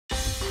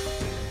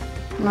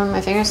Run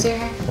my fingers through your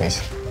hair?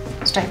 Please.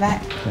 Straight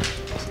back. Yeah.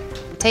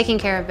 Taking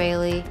care of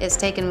Bailey, it's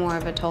taken more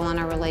of a toll on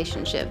our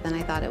relationship than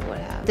I thought it would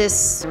have.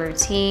 This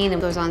routine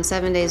goes on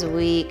 7 days a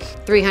week,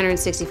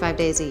 365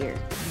 days a year.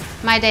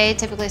 My day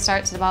typically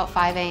starts at about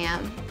 5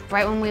 a.m.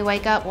 Right when we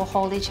wake up, we'll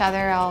hold each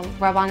other, I'll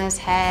rub on his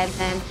head,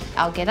 then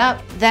I'll get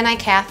up. Then I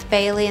cath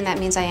Bailey, and that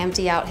means I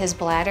empty out his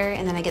bladder,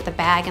 and then I get the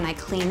bag and I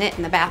clean it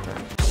in the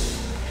bathroom.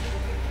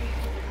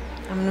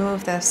 I'm gonna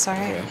move this, all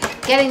right?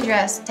 Okay. Getting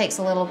dressed takes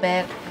a little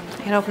bit.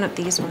 I can open up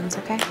these ones,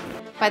 okay?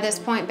 By this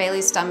point,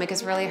 Bailey's stomach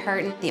is really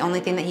hurting. The only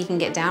thing that he can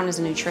get down is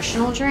a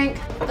nutritional drink.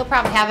 He'll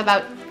probably have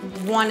about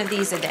one of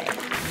these a day.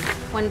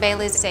 When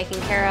Bailey's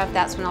taken care of,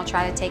 that's when I'll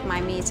try to take my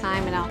me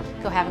time and I'll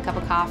go have a cup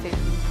of coffee.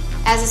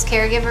 As his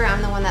caregiver,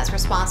 I'm the one that's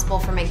responsible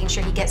for making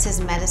sure he gets his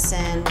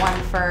medicine,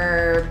 one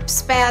for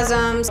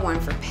spasms, one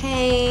for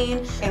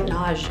pain, and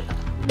nausea.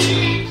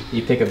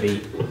 You pick a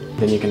beat,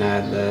 then you can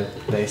add the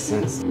bass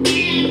synths.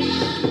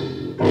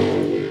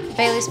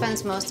 Bailey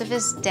spends most of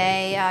his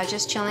day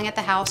just chilling at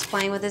the house,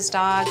 playing with his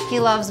dog. He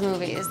loves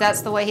movies.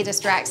 That's the way he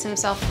distracts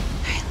himself.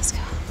 All right, let's go.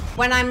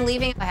 When I'm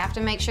leaving, I have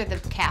to make sure the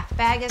cath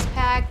bag is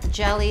packed, the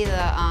jelly, the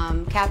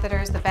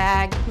catheters, the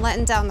bag. I'm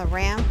letting down the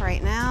ramp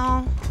right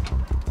now.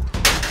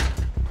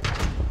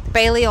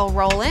 Bailey will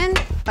roll in.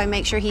 I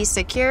make sure he's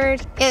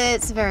secured.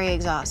 It's very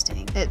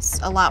exhausting. It's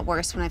a lot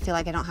worse when I feel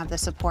like I don't have the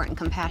support and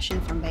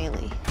compassion from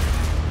Bailey.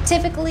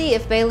 Typically,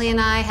 if Bailey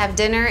and I have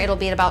dinner, it'll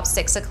be at about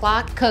 6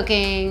 o'clock.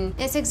 Cooking,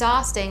 it's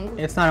exhausting.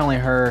 It's not only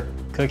her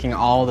cooking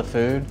all the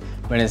food,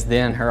 but it's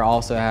then her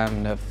also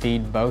having to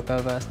feed both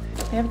of us.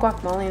 We have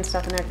guacamole and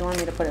stuff in there if you want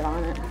me to put it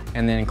on it.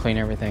 And then clean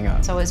everything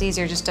up. So it's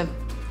easier just to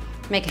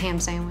make a ham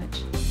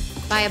sandwich.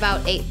 By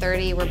about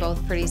 8:30, we're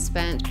both pretty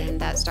spent,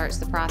 and that starts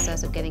the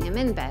process of getting him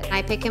in bed.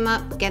 I pick him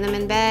up, get him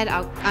in bed,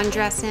 I'll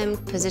undress him,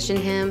 position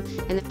him,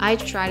 and I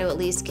try to at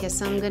least kiss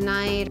him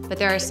goodnight. But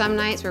there are some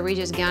nights where we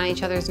just get on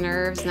each other's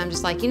nerves, and I'm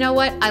just like, you know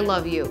what? I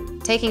love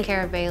you. Taking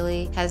care of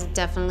Bailey has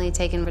definitely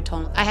taken a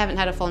toll. I haven't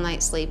had a full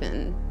night's sleep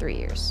in 3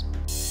 years.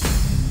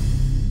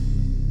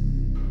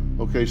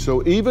 Okay,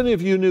 so even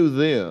if you knew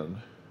then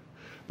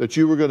that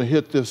you were going to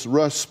hit this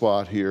rust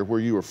spot here where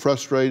you were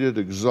frustrated,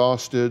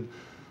 exhausted,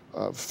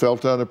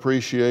 felt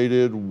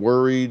unappreciated,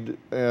 worried,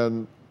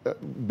 and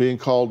being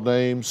called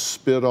names,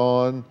 spit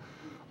on,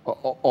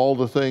 all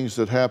the things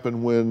that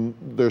happen when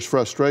there's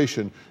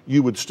frustration,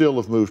 you would still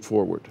have moved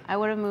forward. I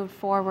would have moved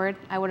forward.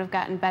 I would have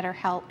gotten better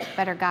help,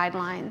 better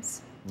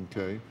guidelines.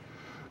 Okay.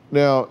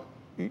 Now,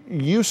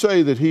 you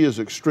say that he is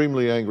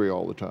extremely angry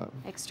all the time.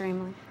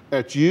 Extremely.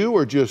 At you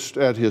or just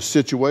at his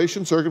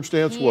situation,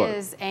 circumstance, what? He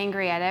is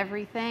angry at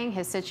everything,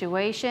 his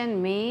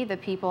situation, me, the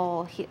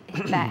people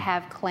that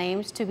have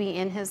claimed to be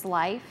in his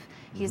life.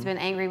 He's been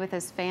angry with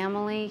his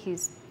family.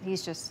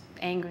 He's just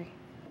angry.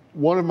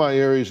 One of my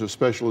areas of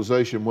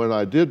specialization when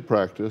I did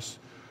practice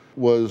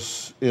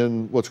was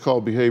in what's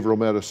called behavioral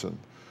medicine,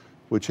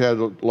 which had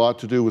a lot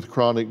to do with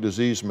chronic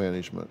disease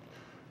management.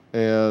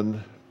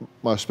 And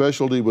my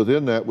specialty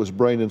within that was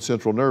brain and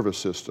central nervous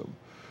system.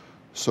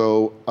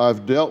 So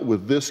I've dealt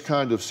with this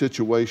kind of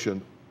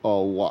situation a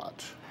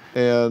lot.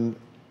 And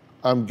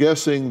I'm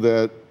guessing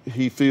that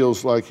he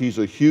feels like he's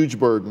a huge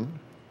burden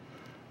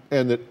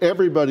and that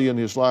everybody in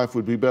his life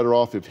would be better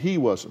off if he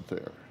wasn't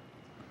there.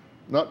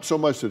 Not so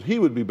much that he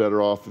would be better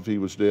off if he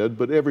was dead,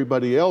 but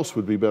everybody else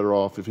would be better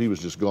off if he was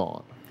just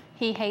gone.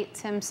 He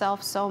hates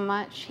himself so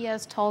much. He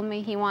has told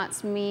me he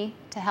wants me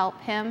to help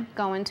him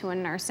go into a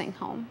nursing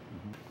home.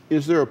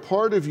 Is there a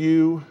part of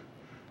you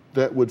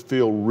that would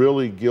feel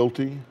really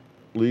guilty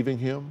leaving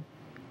him?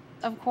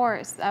 Of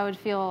course, I would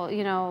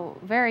feel,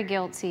 very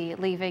guilty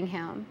leaving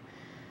him.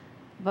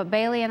 But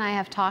Bailey and I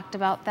have talked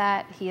about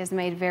that. He has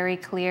made very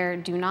clear,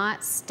 do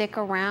not stick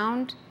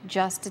around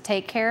just to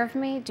take care of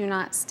me. Do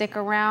not stick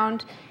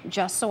around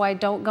just so I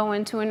don't go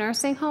into a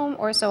nursing home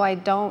or so I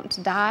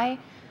don't die.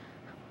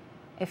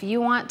 If you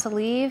want to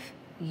leave,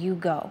 you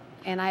go.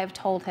 And I have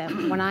told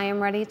him, when I am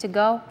ready to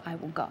go, I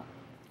will go.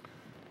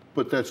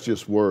 But that's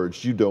just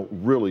words. You don't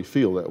really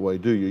feel that way,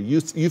 do you?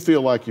 You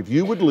feel like if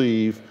you would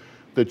leave,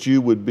 that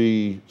you would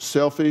be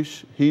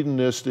selfish,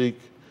 hedonistic,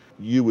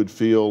 you would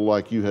feel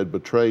like you had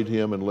betrayed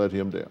him and let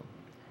him down.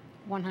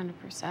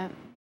 100%.